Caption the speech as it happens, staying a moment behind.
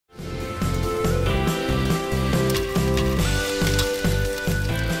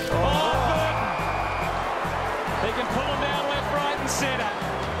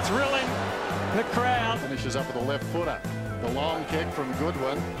finishes up with a left footer. The long kick from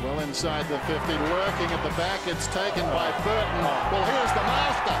Goodwin, well inside the 50, lurking at the back. It's taken by Burton. Well, here's the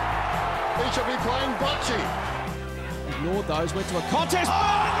master. He should be playing bocce. Ignored those, went to a contest.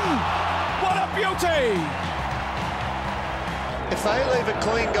 Burton! What a beauty! If they leave a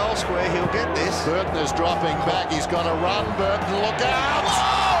clean goal square, he'll get this. Burton is dropping back. He's got to run. Burton, look out!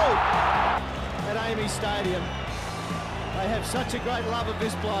 Whoa! At Amy Stadium, they have such a great love of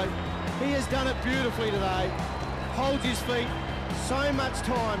this bloke. He has done it beautifully today. Holds his feet, so much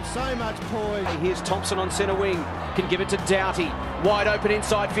time, so much poise. Here's Thompson on centre wing, can give it to Doughty. Wide open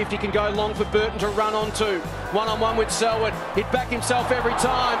inside 50, can go long for Burton to run onto. One-on-one with Selwood, he'd back himself every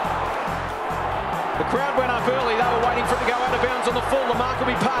time. The crowd went up early, they were waiting for it to go out of bounds on the full. The mark will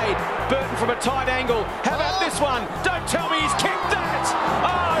be paid. Burton from a tight angle. How about this one? Don't tell me he's kicked that!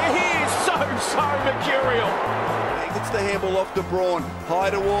 Oh, he is so mercurial. Gets the handball off to Braun, high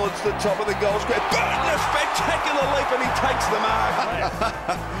towards the top of the goal square. Burton, a spectacular leap, and he takes the mark.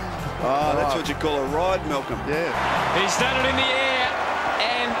 That's what you call a ride, Malcolm. Yeah. He's done it in the air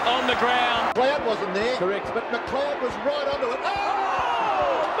and on the ground. McLeod wasn't there. Correct. But McLeod was right onto it.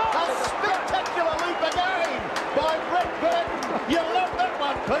 Oh! A spectacular leap again by Brett Burton. You love that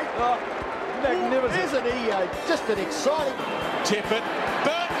one, Pete. Oh, magnificent. Isn't he just an exciting... Tip it.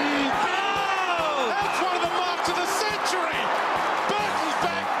 Burton! Oh! That's one of the marks of the century! Burton's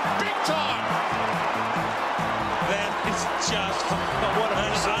back big time! That is just what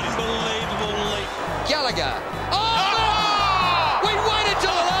an unbelievable leap. Gallagher. Oh!